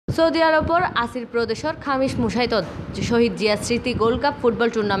Saudi আরবৰ আসির প্রদেশের খামিশ মুশাইতত শহীদ জিয়া স্মৃতি gold cup football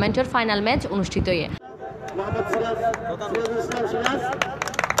টুর্নামেন্টের ফাইনাল ম্যাচ অনুষ্ঠিত হয়ে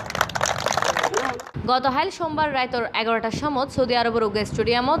গতকাল সোমবার রাইতর 11টার সময় সৌদি আরবের উগে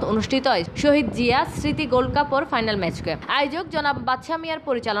স্টেডিয়ামত অনুষ্ঠিত হয় শহীদ জিয়া স্মৃতি গোল্ড কাপর ফাইনাল ম্যাচকে আয়োজক জনাব বাদশা মিয়ার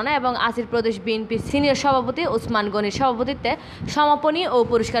পরিচালনা এবং আসির প্রদেশ বিএনপি সিনিয়র সভাপতি ওসমান গনির সভাপতিত্বে সমাপনী ও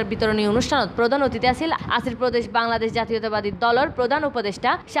পুরস্কার বিতরণী অনুষ্ঠানত প্রধান অতিথি আছিল আসির প্রদেশ বাংলাদেশ জাতীয়তাবাদী দলের প্রধান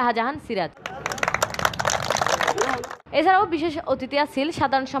উপদেষ্টা শাহজাহান সিরাজ। এছাড়াও বিশেষ অতিথি আছিল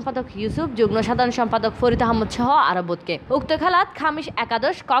সাধারণ সম্পাদক ইউসুফ, যুগ্ম সাধারণ সম্পাদক ফরিদ আহমদ সহ আরবতকে। উক্ত খেলাত খামিশ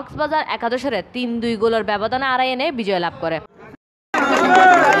একাদশ কক্সবাজার একাদশের ৩-২ গোলের ব্যবধানে আড়াই এনে বিজয় লাভ করে।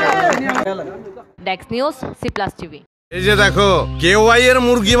 Desk news Cplus TV. এই যে দেখো কেওয়াই এর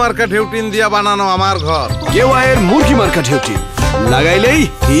মুরগি মার্কা ঢেউটিন দিয়া বানানো আমার ঘর। কেওয়াই এর মুরগি মার্কা ঢেউটিন লাগাইলেই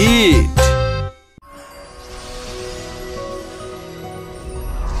হিট।